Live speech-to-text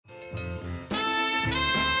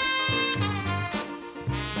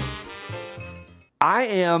I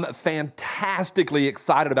am fantastically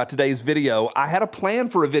excited about today's video. I had a plan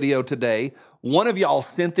for a video today. One of y'all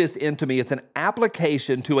sent this in to me. It's an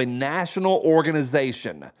application to a national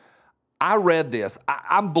organization. I read this.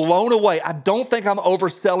 I'm blown away. I don't think I'm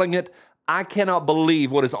overselling it. I cannot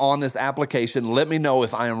believe what is on this application. Let me know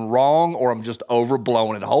if I am wrong or I'm just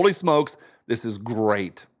overblowing it. Holy smokes, this is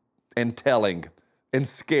great and telling and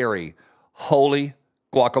scary. Holy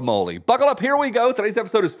guacamole. Buckle up, here we go. Today's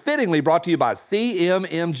episode is fittingly brought to you by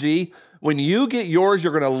CMMG. When you get yours,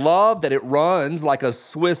 you're going to love that it runs like a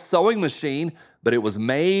Swiss sewing machine, but it was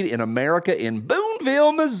made in America in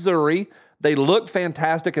Boonville, Missouri. They look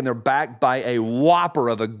fantastic, and they're backed by a whopper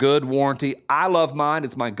of a good warranty. I love mine.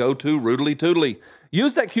 It's my go-to roodly toodly.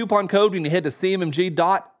 Use that coupon code when you head to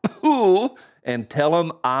cmmg.ooh and tell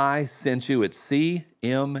them I sent you. It's CMMG.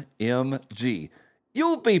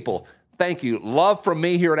 You people, thank you. Love from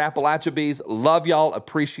me here at Appalachia Bees. Love y'all.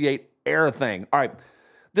 Appreciate everything. All right.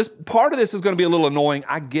 This part of this is going to be a little annoying.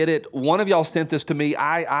 I get it. One of y'all sent this to me.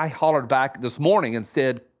 I hollered back this morning and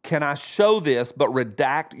said, can I show this but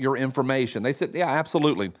redact your information? They said, yeah,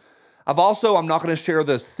 absolutely. I'm not going to share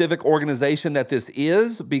the civic organization that this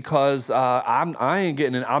is because I'm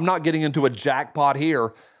not getting into a jackpot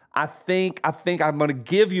here. I think I'm going to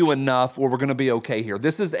give you enough where we're going to be okay here.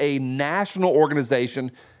 This is a national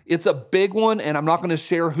organization. It's a big one, and I'm not going to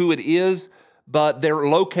share who it is, but they're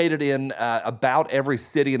located in about every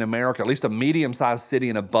city in America, at least a medium-sized city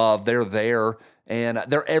and above. They're there, and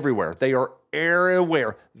they're everywhere. They are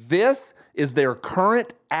everywhere. This is their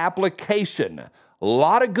current application. A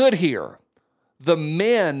lot of good here. The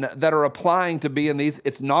men that are applying to be in these,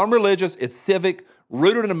 it's non-religious, it's civic,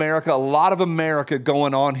 rooted in America, a lot of America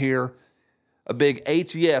going on here. A big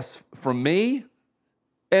H-yes from me,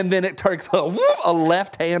 and then it takes a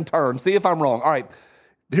left-hand turn. See if I'm wrong. All right,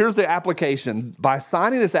 here's the application. By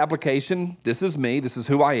signing this application, this is me, this is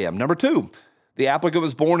who I am. Number 2, the applicant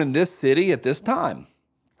was born in this city at this time.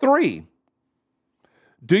 3,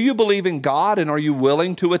 do you believe in God and are you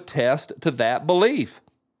willing to attest to that belief?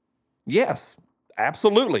 Yes,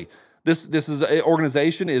 absolutely. This is an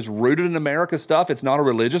organization is rooted in America stuff. It's not a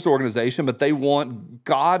religious organization, but they want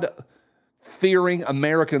God-fearing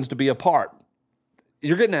Americans to be a part.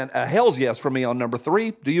 You're getting a hell's yes from me on number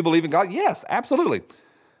 3. Do you believe in God? Yes, absolutely.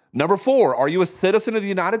 Number 4, are you a citizen of the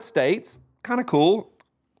United States? Kind of cool.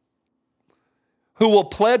 Who will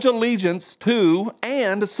pledge allegiance to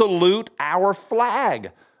and salute our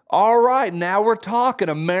flag. All right, now we're talking.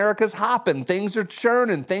 America's hopping. Things are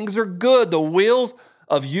churning. Things are good. The wheels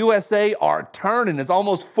of USA are turning. It's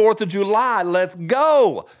almost 4th of July. Let's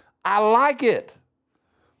go. I like it.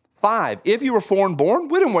 5, if you were foreign born,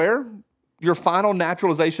 when and where your final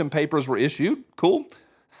naturalization papers were issued. Cool.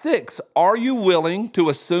 6, are you willing to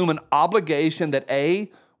assume an obligation that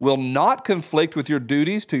A, will not conflict with your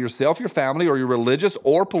duties to yourself, your family, or your religious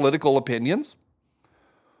or political opinions,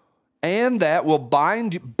 and that will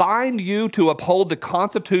bind you to uphold the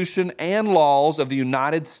Constitution and laws of the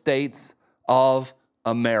United States of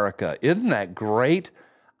America. Isn't that great?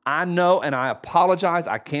 I know, and I apologize,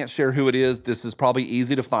 I can't share who it is. This is probably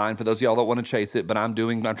easy to find for those of y'all that want to chase it, but I'm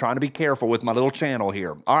trying to be careful with my little channel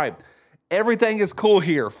here. All right, everything is cool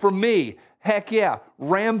here. For me, heck yeah,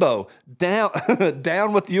 Rambo, down,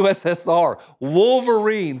 down with USSR,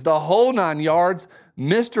 Wolverines, the whole 9 yards,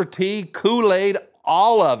 Mr. T, Kool-Aid,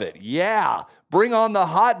 all of it. Yeah, bring on the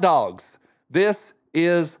hot dogs. This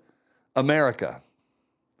is America.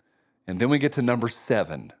 And then we get to number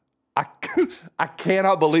 7. I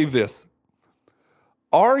cannot believe this.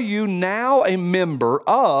 Are you now a member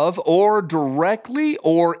of or directly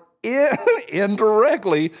or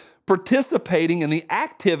indirectly participating in the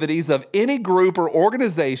activities of any group or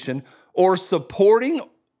organization or supporting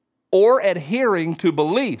or adhering to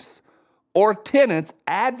beliefs or tenets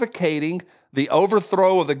advocating the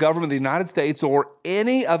overthrow of the government of the United States or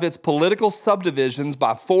any of its political subdivisions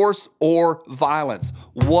by force or violence?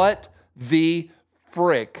 What the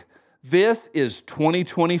frick? This is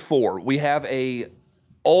 2024. We have a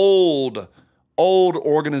old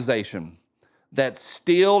organization that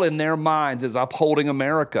still in their minds is upholding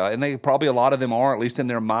America, and a lot of them are, at least in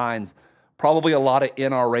their minds, probably a lot of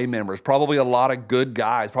NRA members, probably a lot of good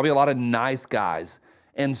guys, probably a lot of nice guys.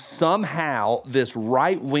 And somehow this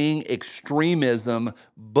right-wing extremism,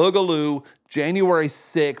 boogaloo, January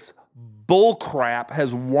 6th bullcrap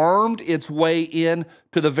has wormed its way in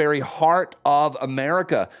to the very heart of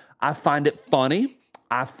America. I find it funny.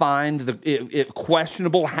 I find it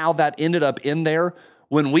questionable how that ended up in there.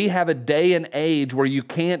 When we have a day and age where you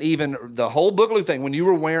can't even, the whole boogaloo thing, when you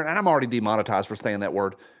were wearing, and I'm already demonetized for saying that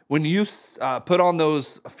word, When you put on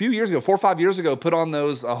those, a few years ago, 4 or 5 years ago, put on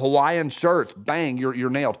those Hawaiian shirts, bang, you're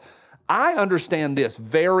nailed. I understand this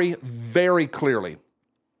very, very clearly,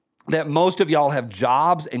 that most of y'all have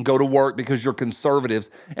jobs and go to work because you're conservatives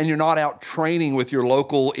and you're not out training with your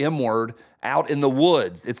local M-word out in the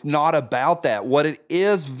woods. It's not about that. What it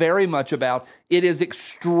is very much about, it is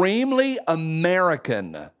extremely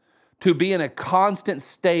American to be in a constant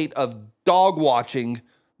state of dog watching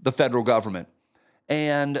the federal government.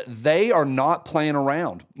 And they are not playing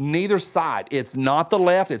around. Neither side. It's not the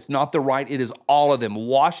left. It's not the right. It is all of them.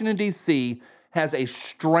 Washington, D.C. has a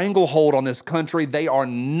stranglehold on this country. They are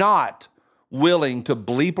not willing to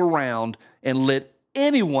bleep around and let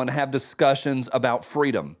anyone have discussions about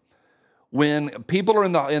freedom. When people are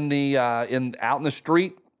out in the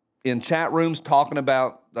street, in chat rooms, talking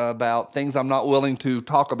about things I'm not willing to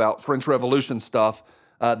talk about, French Revolution stuff,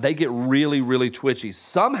 they get really, really twitchy.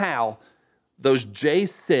 Somehow, those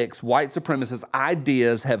J6 white supremacist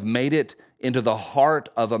ideas have made it into the heart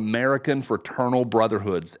of American fraternal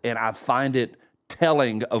brotherhoods, and I find it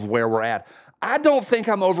telling of where we're at. I don't think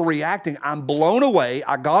I'm overreacting. I'm blown away.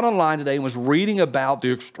 I got online today and was reading about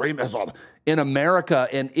the extremism in America,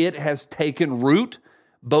 and it has taken root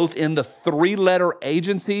both in the 3-letter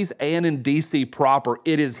agencies and in D.C. proper.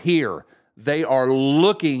 It is here. They are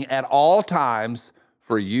looking at all times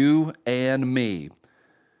for you and me.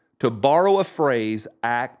 To borrow a phrase,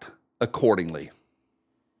 act accordingly.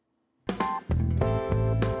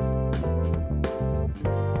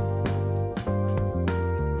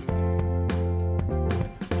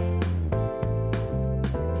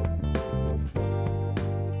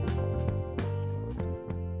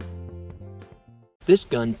 This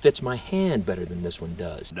gun fits my hand better than this one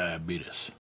does. Diabetes.